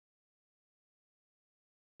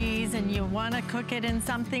and you want to cook it in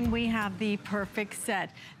something, we have the perfect set.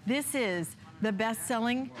 This is the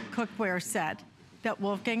best-selling cookware set that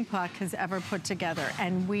Wolfgang Puck has ever put together,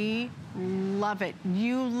 and we love it.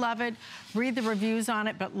 You love it. Read the reviews on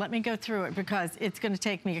it, but let me go through it because it's going to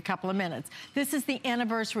take me a couple of minutes. This is the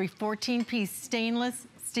anniversary 14-piece stainless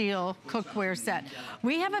steel cookware set.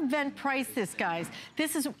 We have event price this, guys.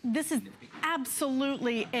 This is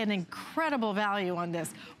absolutely an incredible value on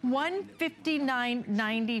this.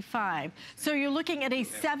 $159.95. So you're looking at a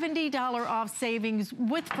 $70 off savings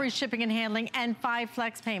with free shipping and handling and 5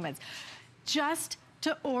 flex payments. Just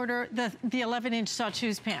to order the 11-inch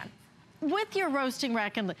sauteuse pan. With your roasting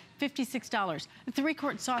rack and lid, $56. A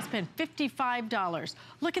 3-quart saucepan, $55.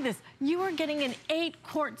 Look at this. You are getting an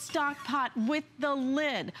 8-quart stock pot with the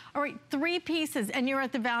lid. All right, 3 pieces and you're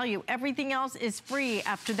at the value. Everything else is free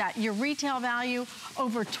after that. Your retail value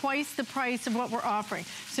over twice the price of what we're offering.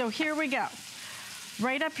 So here we go.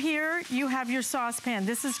 Right up here, you have your saucepan.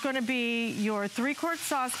 This is going to be your 3-quart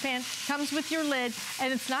saucepan. Comes with your lid,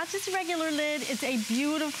 and it's not just a regular lid. It's a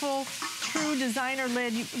beautiful, true designer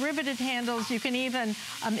lid. Riveted handles. You can even,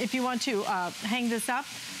 if you want to, hang this up.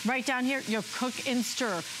 Right down here, your cook and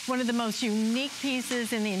stir. One of the most unique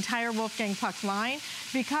pieces in the entire Wolfgang Puck line,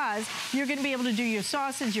 because you're going to be able to do your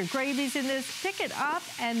sauces, your gravies in this. Pick it up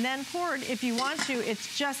and then pour it if you want to.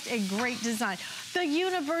 It's just a great design. The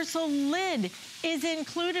universal lid is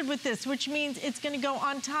included with this, which means it's going to go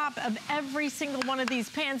on top of every single one of these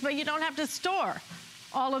pans, but you don't have to store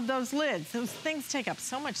all of those lids. Those things take up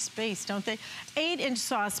so much space, don't they? 8-inch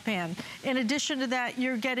saucepan. In addition to that,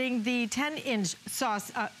 you're getting the 10-inch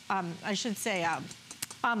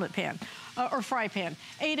omelet pan or fry pan.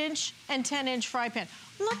 8-inch and 10-inch fry pan.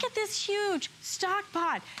 Look at this huge stock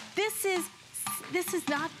pot. This is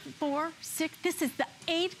not 4, 6, this is the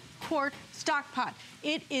 8-quart stock pot.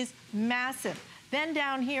 It is massive. Then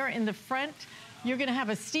down here in the front, you're gonna have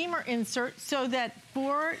a steamer insert so that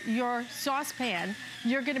for your saucepan,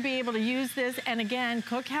 you're gonna be able to use this and again,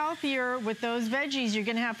 cook healthier with those veggies you're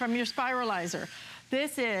gonna have from your spiralizer.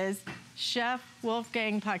 This is Chef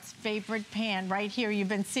Wolfgang Puck's favorite pan right here. You've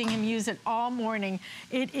been seeing him use it all morning.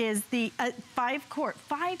 It is the 5-quart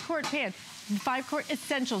pan. 5-quart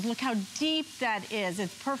essentials. Look how deep that is.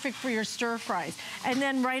 It's perfect for your stir fries. And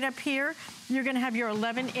then right up here, you're gonna have your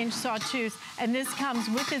 11-inch sauteuse, and this comes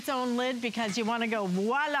with its own lid because you wanna go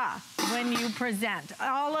voila when you present.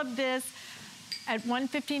 All of this at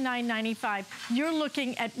 $159.95. You're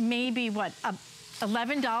looking at maybe what,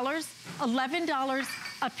 $11? $11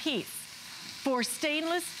 a piece for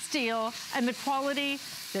stainless steel and the quality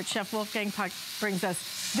that Chef Wolfgang Puck brings us.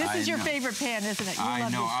 This is your favorite pan, isn't it? I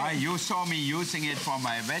know. You saw me using it for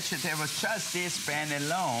my vegetables. Just this pan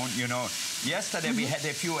alone, you know. Yesterday we had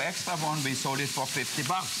a few extra ones. We sold it for $50.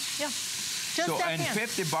 Yeah. Just so, that and pan.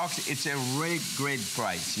 $50, it's a really great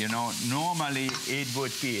price. You know, normally it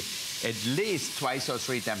would be at least twice or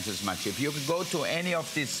 3 times as much. If you go to any of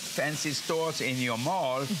these fancy stores in your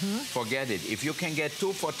mall, forget it. If you can get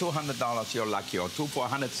 2 for $200, you're lucky, or 2 for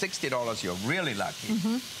 $160, you're really lucky.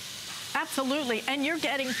 Absolutely, and you're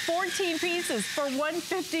getting 14 pieces for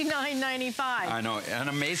 $159.95. I know, an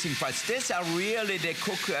amazing price. These are really the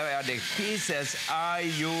cookware, the pieces I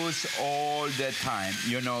use all the time.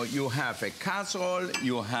 You know, you have a casserole,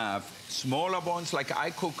 you have smaller ones, like I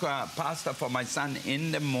cook pasta for my son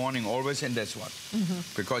in the morning, always in this one.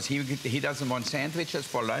 Because he doesn't want sandwiches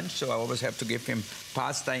for lunch, so I always have to give him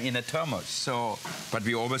pasta in a thermos. So, but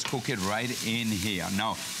we always cook it right in here.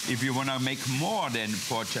 Now, if you want to make more than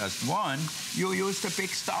for just one, you use the big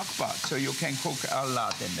stock pot, so you can cook a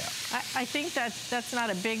lot in there. I think that's not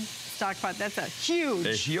a big stock pot, that's a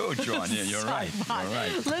huge one. Yeah, you're right. You're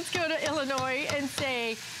right. Let's go to Illinois and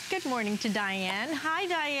say good morning to Diane. Hi,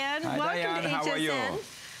 Diane. Hi, welcome Diane. to HSN. How are you?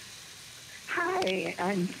 Hi,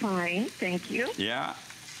 I'm fine, thank you. Yeah.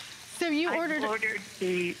 So you I ordered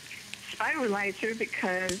the spiralizer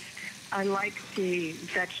because I like the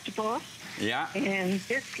vegetables. Yeah. And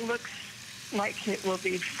this looks like it will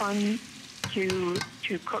be fun to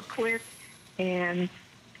cook with, and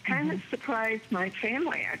kind of surprise my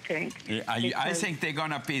family, I think. Yeah, I think they're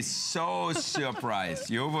going to be so surprised.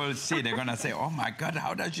 You will see. They're going to say, oh, my God,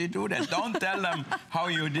 how does she do that? Don't tell them how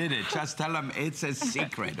you did it. Just tell them it's a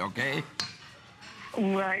secret, okay?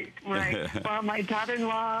 Right, right. Well, my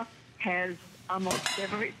daughter-in-law has almost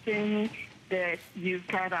everything that you've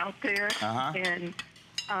got out there. And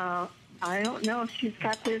I don't know if she's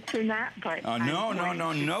got this or not, but... No.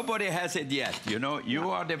 Nobody has it yet. You know, you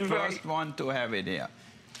are the first one to have it here.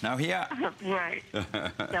 Now here. Right.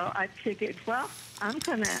 So I figured, well, I'm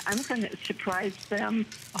gonna surprise them,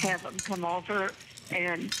 have them come over,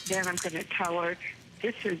 and then I'm gonna tell her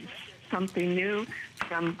this is something new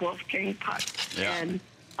from Wolfgang Pot, and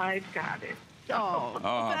I've got it. Oh,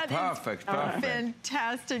 that perfect, is perfect.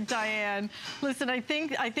 Fantastic, Diane. Listen, I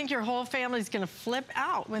think your whole family's going to flip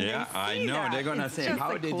out when they see that. Yeah, I know. They're going to say,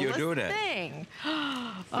 how did you do that? Thing.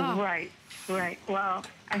 Right. Well,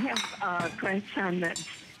 I have a grandson that's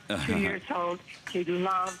 2 years old. He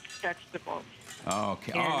loves vegetables.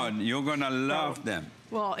 Okay. And you're going to love them.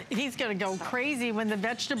 Well, he's going to go crazy when the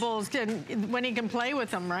vegetables when he can play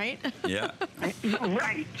with them, right? Yeah.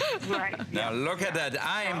 Right. Now look at that.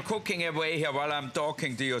 I am cooking away here while I'm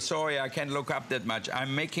talking to you. Sorry, I can't look up that much.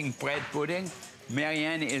 I'm making bread pudding.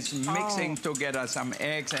 Marianne is mixing together some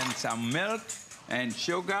eggs and some milk and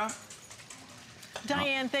sugar.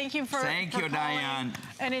 Diane, thank you for calling Diane.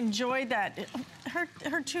 And enjoy that. Her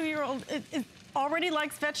 2-year-old already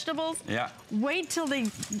likes vegetables. Yeah. Wait till they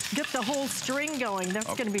get the whole string going. That's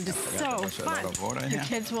going to be just so fun. The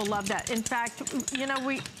kids will love that. In fact, you know,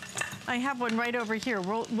 I have one right over here.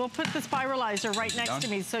 We'll put the spiralizer right next to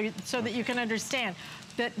me so that you can understand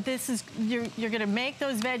that this is, you're going to make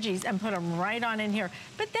those veggies and put them right on in here.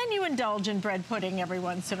 But then you indulge in bread pudding every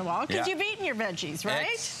once in a while because you've eaten your veggies, right?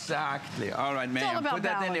 Exactly. All right, man. Put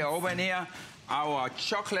that in the oven here. Our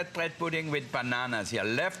chocolate bread pudding with bananas here.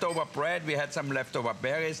 Leftover bread. We had some leftover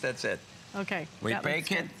berries. That's it. Okay. We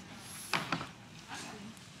bake it.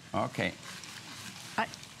 Okay.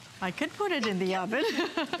 I could put it in the oven.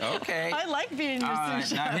 Okay. I like being your sous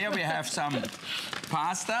chef. Now here we have some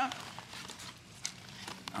pasta.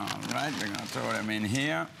 All right, we're going to throw them in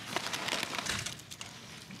here.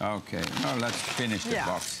 Okay, now let's finish the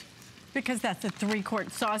box. Because that's a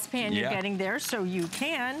 3-quart saucepan you're getting there, so you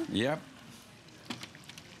can. Yep.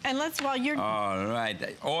 And while you're... All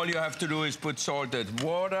right, all you have to do is put salted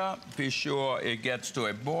water, be sure it gets to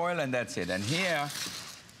a boil, and that's it. And here,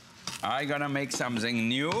 I'm gonna make something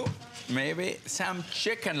new, maybe some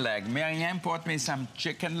chicken leg. Marianne bought me some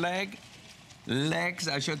chicken legs,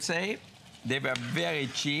 I should say. They were very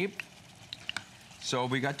cheap. So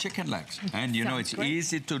we got chicken legs. And you know, it's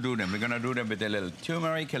easy to do them. We're gonna do them with a little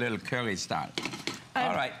turmeric, a little curry style.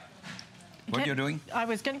 All right. What are you doing? I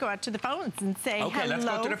was going to go out to the phones and say hello let's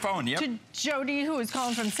go to the phone, to Jody, who is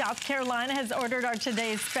calling from South Carolina, has ordered our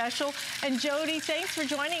today's special. And Jody, thanks for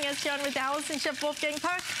joining us here on With Allison, Chef Wolfgang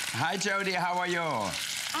Puck. Hi, Jody. How are you?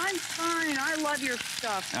 I'm fine. I love your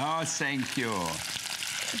stuff. Oh, thank you.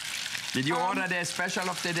 Did you order the special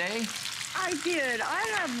of the day? I did. I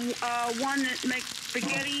have one that makes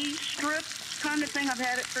spaghetti strips kind of thing. I've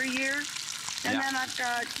had it for years. And then I've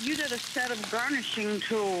got, you did a set of garnishing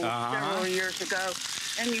tools several years ago,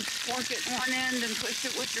 and you plunk it one end and twist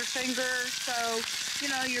it with your finger. So,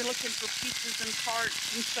 you know, you're looking for pieces and parts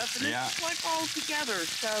and stuff, and it's like all together.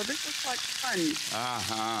 So this is like fun.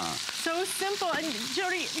 So simple. And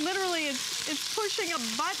Jody, literally, it's pushing a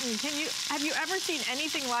button. Have you ever seen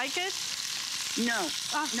anything like it? No,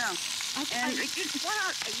 no. And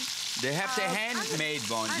they have the handmade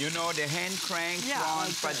one, you know, the hand cranked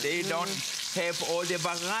ones, but they don't have all the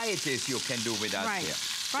varieties you can do with us here.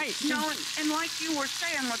 Right. No, and like you were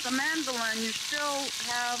saying, with the mandolin, you still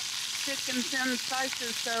have thick and thin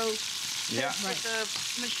slices, so with the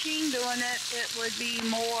machine doing it, it would be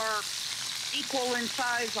more equal in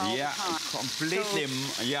size all the time. Completely,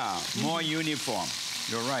 more uniform.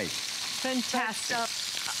 You're right. Fantastic.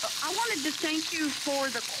 I wanted to thank you for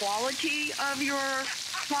the quality of your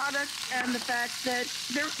products and the fact that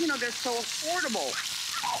they're so affordable.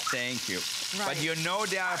 Thank you. But you know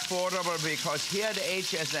they are affordable because here at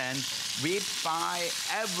HSN, we buy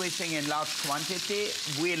everything in large quantity.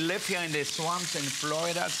 We live here in the swamps in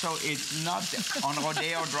Florida, so it's not on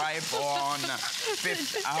Rodeo Drive or on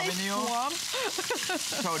Fifth Avenue.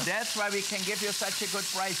 So that's why we can give you such a good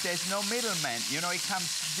price. There's no middleman. You know, it comes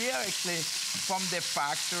directly from the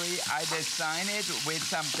factory. I design it with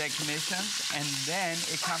some technicians, and then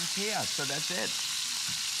it comes here. So that's it.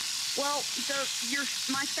 Well,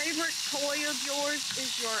 my favorite toy of yours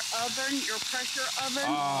is your oven, your pressure oven.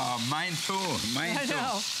 Oh, mine too. Mine too.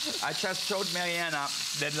 Know. I just showed Mariana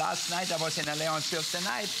that last night I was in LA on Thursday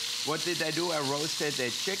night. What did I do? I roasted a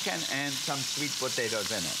chicken and some sweet potatoes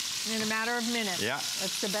in it. In a matter of minutes. Yeah.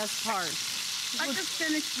 That's the best part. I just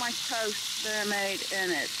finished my toast that I made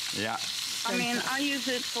in it. Yeah. I mean, I use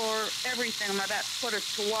it for everything. I'm about to put a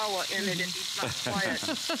chihuahua in it if he's not quiet.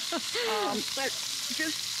 But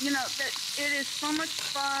just, you know, that it is so much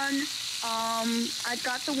fun. I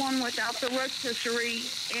got the one without the rotisserie,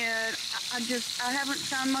 and I haven't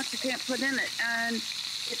found much you can't put in it. And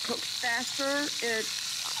it cooks faster.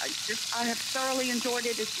 I have thoroughly enjoyed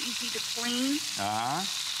it. It's easy to clean.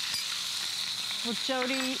 Well,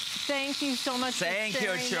 Jody, thank you so much. Thank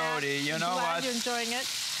you, Jody. You know what? Glad you're enjoying it.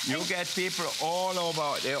 You get people all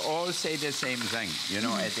over, they all say the same thing. You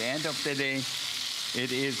know, at the end of the day,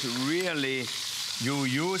 it is really, you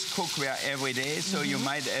use cookware every day, so you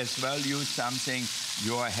might as well use something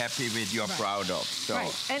you're happy with, you're proud of. So.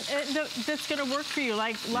 Right, and that's going to work for you,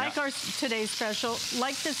 like our today's special,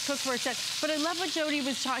 like this cookware set. But I love what Jody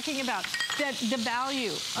was talking about, that the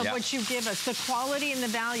value of what you give us, the quality and the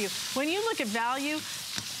value. When you look at value,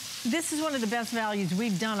 this is one of the best values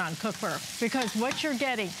we've done on cookware, because what you're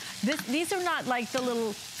getting, these are not like the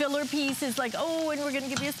little filler pieces, like, oh, and we're going to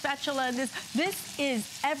give you a spatula. And this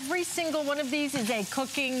is, every single one of these is a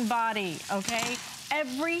cooking body, okay?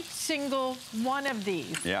 Every single one of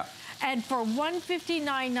these. Yeah. And for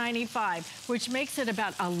 $159.95, which makes it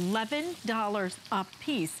about $11 a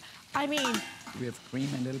piece. I mean, we have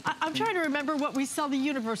cream a little bit. I'm trying to remember what we sell the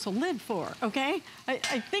universal lid for, okay?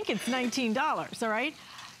 I think it's $19, all right?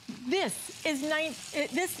 This is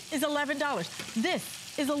 $11.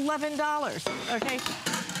 This is $11, okay?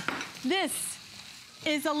 This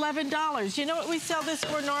is $11. You know what we sell this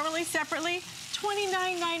for normally, separately?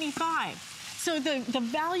 $29.95. So the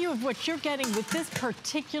value of what you're getting with this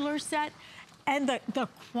particular set and the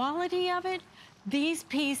quality of it, these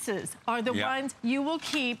pieces are the ones you will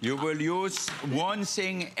keep. You will use one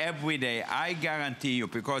thing every day, I guarantee you,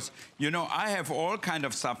 because, you know, I have all kind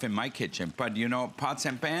of stuff in my kitchen, but, you know, pots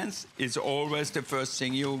and pans is always the first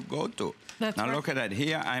thing you go to. That's now, right. look at that.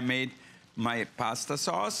 Here I made my pasta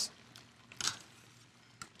sauce.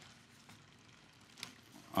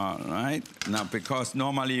 All right. Now, because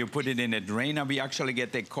normally you put it in a drainer, we actually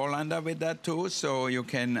get the colander with that too, so you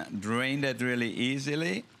can drain that really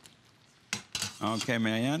easily. Okay,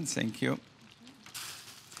 Marianne, thank you.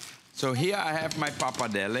 So here I have my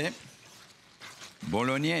pappardelle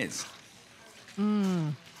bolognese.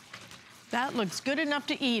 That looks good enough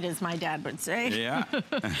to eat, as my dad would say. Yeah.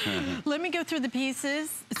 Let me go through the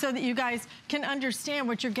pieces so that you guys can understand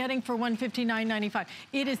what you're getting for $159.95.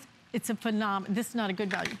 It's a phenomenal, this is not a good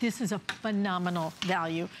value. This is a phenomenal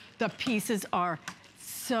value. The pieces are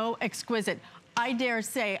so exquisite. I dare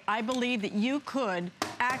say, I believe that you could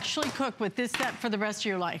actually cook with this set for the rest of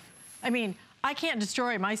your life. I mean, I can't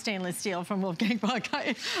destroy my stainless steel from Wolfgang Puck.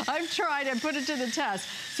 I've tried and put it to the test.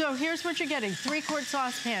 So here's what you're getting. 3-quart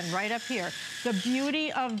saucepan right up here. The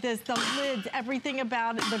beauty of this, the lids, everything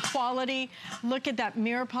about it, the quality. Look at that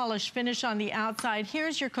mirror polish finish on the outside.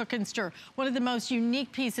 Here's your cook and stir. One of the most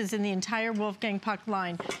unique pieces in the entire Wolfgang Puck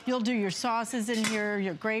line. You'll do your sauces in here,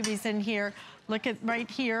 your gravies in here. Look at right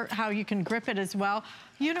here how you can grip it as well.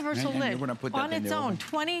 Universal lid on its own,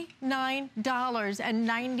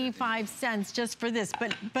 $29.95 just for this.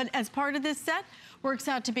 But as part of this set, works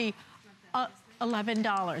out to be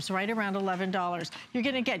 $11, right around $11. You're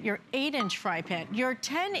gonna get your 8-inch fry pan, your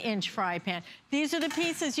 10-inch fry pan. These are the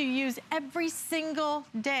pieces you use every single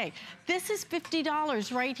day. This is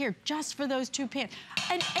 $50 right here, just for those 2 pans.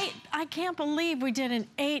 I can't believe we did an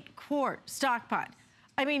 8-quart stock pot.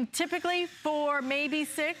 I mean, typically for maybe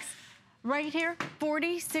 6, right here,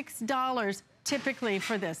 $46 typically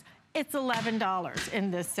for this. It's $11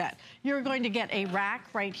 in this set. You're going to get a rack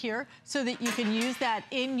right here so that you can use that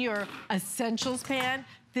in your essentials pan.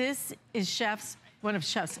 This is one of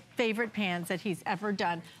Chef's favorite pans that he's ever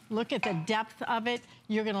done. Look at the depth of it.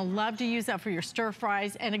 You're gonna love to use that for your stir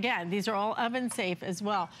fries. And again, these are all oven safe as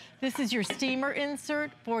well. This is your steamer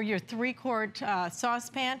insert for your 3-quart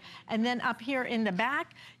saucepan. And then up here in the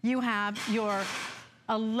back, you have your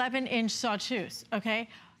 11-inch sauteuse, okay?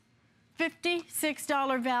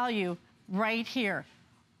 $56 value right here.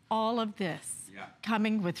 All of this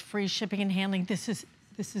coming with free shipping and handling. This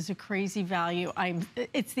is a crazy value.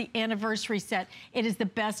 It's the anniversary set. It is the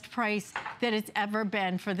best price that it's ever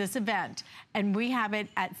been for this event. And we have it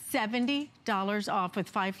at $70 off with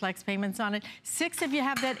 5 flex payments on it. 6 if you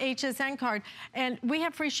have that HSN card. And we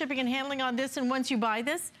have free shipping and handling on this. And once you buy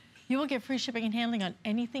this, you will get free shipping and handling on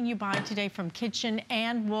anything you buy today from Kitchen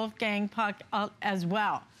and Wolfgang Puck as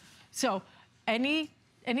well. So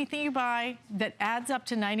anything you buy that adds up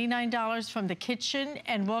to $99 from the Kitchen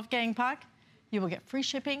and Wolfgang Puck, you will get free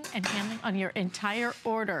shipping and handling on your entire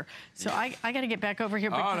order. So I got to get back over here.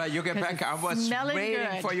 All right, you get back. I was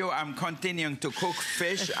waiting for you. I'm continuing to cook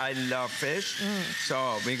fish. I love fish.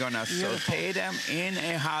 So we're going to saute them in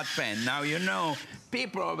a hot pan. Now, you know,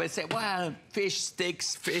 people always say, well, fish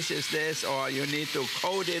sticks, fish is this, or you need to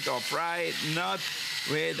coat it or fry it. Not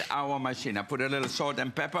with our machine. I put a little salt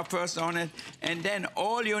and pepper first on it, and then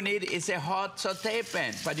all you need is a hot saute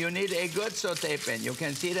pan. But you need a good saute pan. You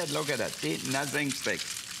can see that. Look at that. See, nothing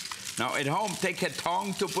sticks. Now at home, take a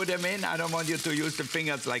tongue to put them in. I don't want you to use the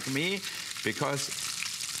fingers like me, because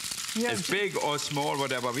It's big or small,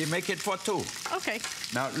 whatever. We make it for 2. Okay.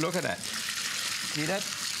 Now, look at that. See that?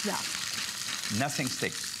 Yeah. Nothing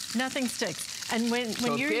sticks. Nothing sticks. And when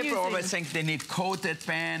so you're people using... always think they need coated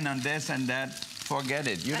pan and this and that. Forget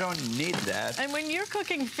it. You don't need that. And when you're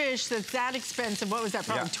cooking fish that's that expensive, what was that?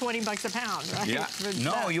 Probably 20 bucks a pound, right? Yeah.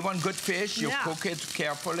 No, you want good fish. You cook it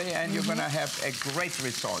carefully, and you're going to have a great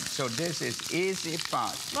result. So this is easy,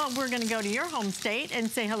 fast. Well, we're going to go to your home state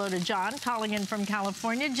and say hello to John, calling in from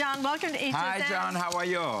California. John, welcome to HSN. Hi, John. How are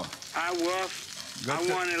you? Hi, Wolf. I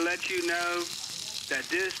want to let you know that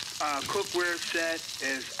this cookware set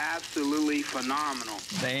is absolutely phenomenal.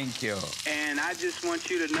 Thank you. And I just want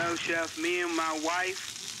you to know, Chef, me and my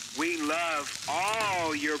wife, we love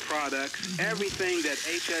all your products, everything that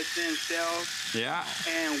HSN sells. Yeah.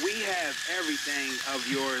 And we have everything of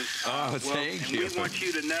yours. Thank you. And we want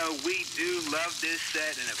you to know we do love this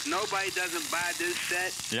set. And if nobody doesn't buy this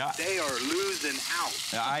set, they are losing out.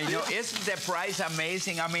 I know. Isn't the price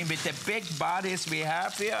amazing? I mean, with the big bodies we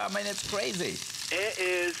have here, I mean, it's crazy. It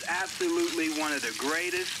is absolutely one of the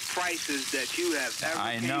greatest prices that you have ever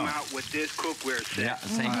came out with this cookware set. Yeah,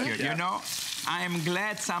 thank you. You know, I am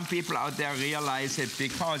glad some people out there realize it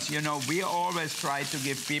because, you know, we always try to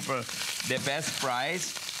give people the best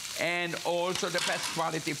price and also the best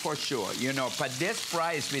quality for sure, you know. But this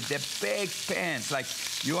price with the big pans, like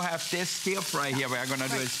you have this stir fry here, we're going to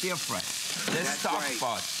do a stir fry. This stock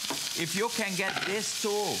pot. If you can get this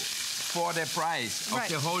too, for the price of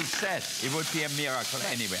the whole set, it would be a miracle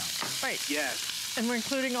anywhere. Right. Yes. And we're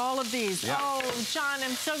including all of these. Yeah. Oh, John,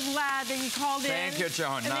 I'm so glad that you called in. Thank you,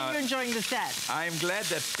 John. And that you're enjoying the set. I'm glad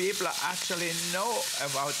that people actually know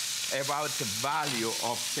about the value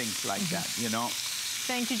of things like that, you know.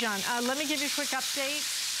 Thank you, John. Let me give you a quick update.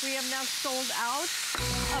 We have now sold out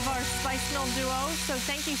of our Spice Mill Duo, so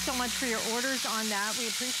thank you so much for your orders on that. We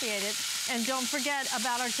appreciate it. And don't forget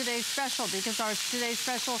about our Today's Special, because our Today's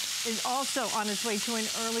Special is also on its way to an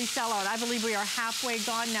early sellout. I believe we are halfway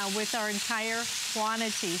gone now with our entire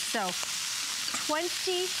quantity. So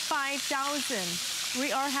 25,000. We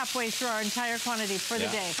are halfway through our entire quantity for the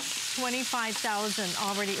day. 25,000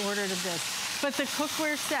 already ordered of this. But the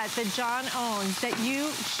cookware set that John owns, that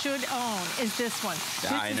you should own, is this one.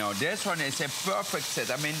 I know. This one is a perfect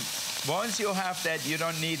set. I mean, once you have that, you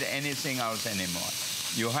don't need anything else anymore.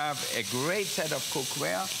 You have a great set of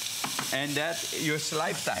cookware, and that your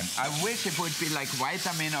lifetime. I wish it would be like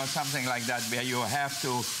vitamin or something like that, where you have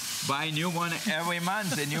to buy a new one every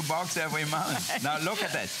month, a new box every month. Right. Now look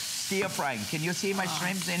at that. Stir frying. Can you see my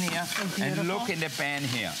shrimps in here? And look in the pan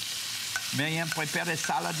here. Miriam, prepare the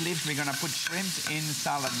salad leaves. We're going to put shrimps in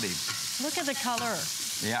salad leaves. Look at the color.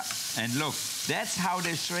 Yeah, and look, that's how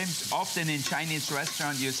the shrimps, often in Chinese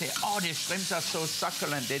restaurants, you say, oh, the shrimps are so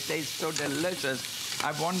succulent, they taste so delicious.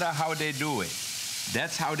 I wonder how they do it.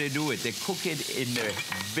 That's how they do it. They cook it in a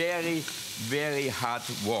very, very hot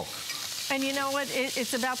wok. And you know what?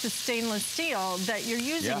 It's about the stainless steel that you're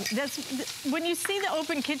using. Yeah. That's when you see the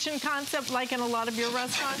open kitchen concept, like in a lot of your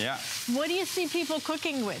restaurants. Yeah. What do you see people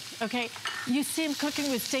cooking with? Okay, you see them cooking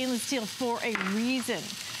with stainless steel for a reason,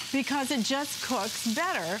 because it just cooks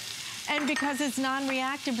better, and because it's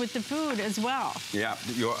non-reactive with the food as well. Yeah,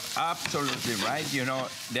 you're absolutely right. You know,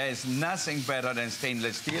 there is nothing better than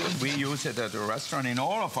stainless steel. We use it at the restaurant, in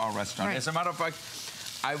all of our restaurants. Right. As a matter of fact,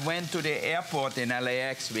 I went to the airport in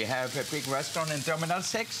LAX. We have a big restaurant in Terminal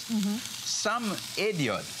 6. Some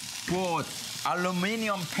idiot bought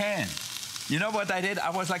aluminum pan. You know what I did?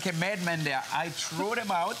 I was like a madman there. I threw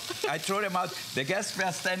them out. The guests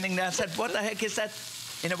were standing there and said, what the heck is that?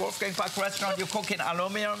 In a Wolfgang Park restaurant, you cook in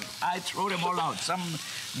aluminum? I threw them all out. Some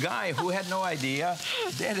guy who had no idea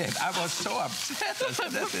did it. I was so upset. I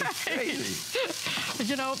said, this is crazy.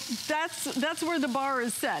 You know, that's where the bar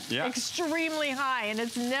is set. Yeah. Extremely high, and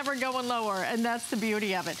it's never going lower, and that's the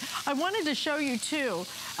beauty of it. I wanted to show you, too,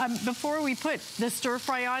 before we put the stir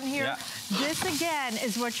fry on here, this, again,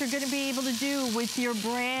 is what you're going to be able to do with your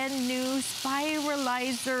brand new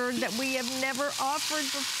spiralizer that we have never offered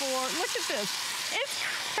before. Look at this. It's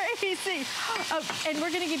crazy. And we're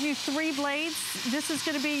going to give you 3 blades. This is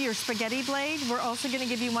going to be your spaghetti blade. We're also going to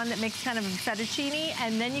give you one that makes kind of a fettuccine,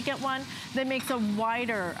 and then you get one that makes a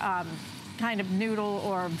wider kind of noodle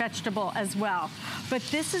or vegetable as well. But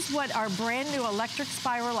this is what our brand new electric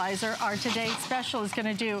spiralizer, our Today's Special, is going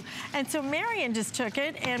to do. And so Marion just took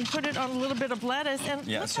it and put it on a little bit of lettuce. And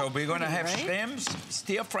yeah, so we're going to have shrimps,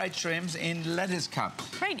 stir-fried shrimps in lettuce cups.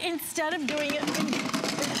 Right, instead of doing it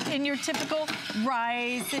in your typical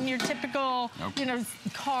rice, in your typical, you know,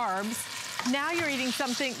 carbs. Now you're eating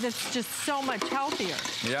something that's just so much healthier.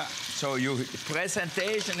 Yeah, so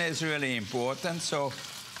presentation is really important. So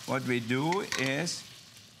what we do is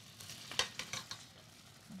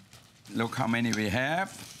Look how many we have.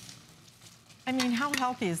 I mean, how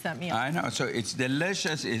healthy is that meal? I know, so it's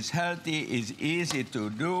delicious, it's healthy, it's easy to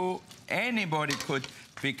do. Anybody could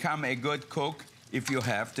become a good cook if you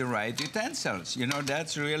have the right utensils. You know,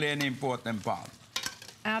 that's really an important part.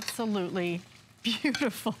 Absolutely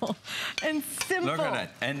beautiful and simple. Look at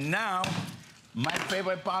that. And now, my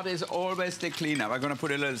favorite part is always the cleanup. I'm gonna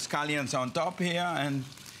put a little scallions on top here, and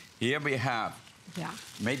here we have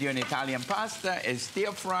made you an Italian pasta, a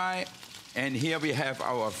stir fry, and here we have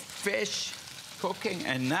our fish cooking,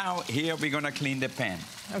 and now here we're gonna clean the pan.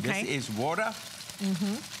 Okay. This is water.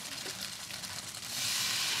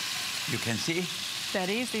 You can see? That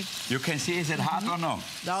easy. You can see, is it hot or no?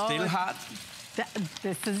 No, Still hot?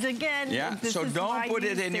 This is again. Yeah, this so is don't put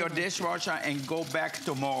it in your favorite. dishwasher and go back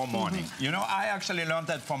tomorrow morning. You know, I actually learned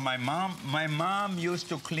that from my mom. My mom used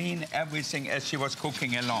to clean everything as she was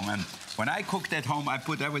cooking along. And when I cooked at home, I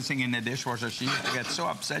put everything in the dishwasher. She used to get so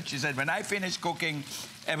upset. She said, when I finish cooking,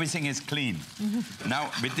 everything is clean. Now,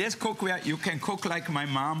 with this cookware, you can cook like my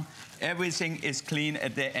mom. Everything is clean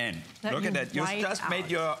at the end. Look at that. You just made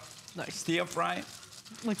your stir fry.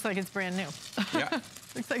 Looks like it's brand new. Yeah.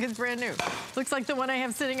 Looks like it's brand new. Looks like the one I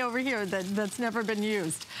have sitting over here that's never been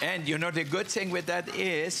used. And you know, the good thing with that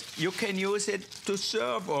is you can use it to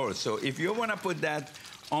serve also. If you want to put that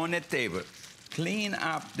on a table, clean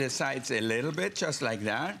up the sides a little bit, just like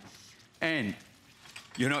that. And,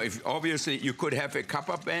 you know, if obviously you could have a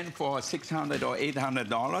copper pan for $600 or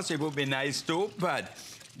 $800. It would be nice too. But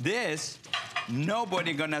this,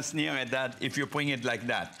 nobody gonna sneer at that if you bring it like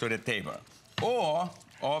that to the table. Or,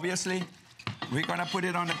 obviously, we're gonna put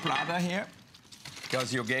it on a platter here,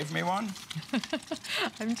 because you gave me one.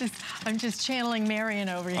 I'm just channeling Marion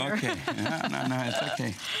over here. Okay, no, it's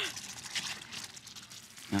okay.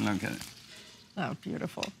 And look at it. Oh,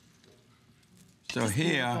 beautiful. So Just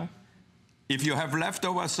here, beautiful. If you have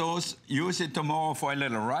leftover sauce, use it tomorrow for a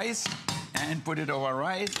little rice, and put it over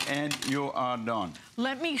rice, and you are done.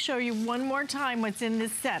 Let me show you one more time what's in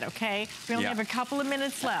this set, okay? We only have a couple of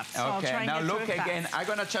minutes left, so I'll try and now get look through it again. fast. I'm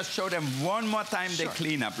gonna just show them one more time the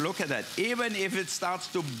cleanup. Look at that. Even if it starts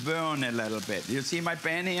to burn a little bit. You see my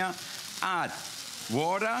pan here? Add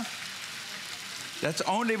water. That's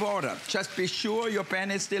only water. Just be sure your pan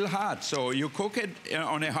is still hot. So you cook it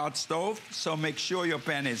on a hot stove, so make sure your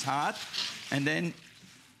pan is hot, and then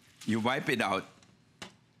you wipe it out.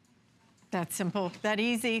 That simple, that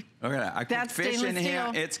easy. Look at that. I cooked fish in here.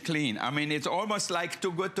 Steel. It's clean. I mean, it's almost like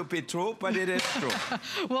too good to be true, but it is true.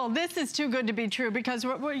 Well, this is too good to be true, because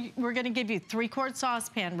we're going to give you 3-quart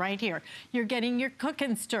saucepan right here. You're getting your cook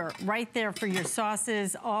and stir right there for your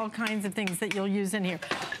sauces, all kinds of things that you'll use in here.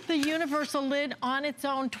 The universal lid on its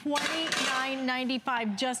own,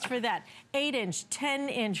 $29.95 just for that. 8-inch,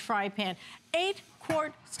 10-inch fry pan.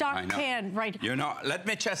 8-quart stock pan right here. You know, let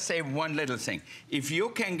me just say one little thing. If you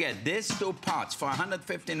can get these 2 pots for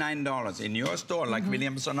 $159 in your store, like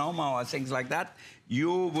Williams-Sonoma or things like that,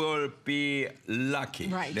 you will be lucky.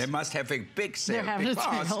 Right. They must have a big sale, They're having a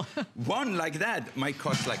because sale. one like that might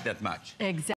cost like that much. Exactly.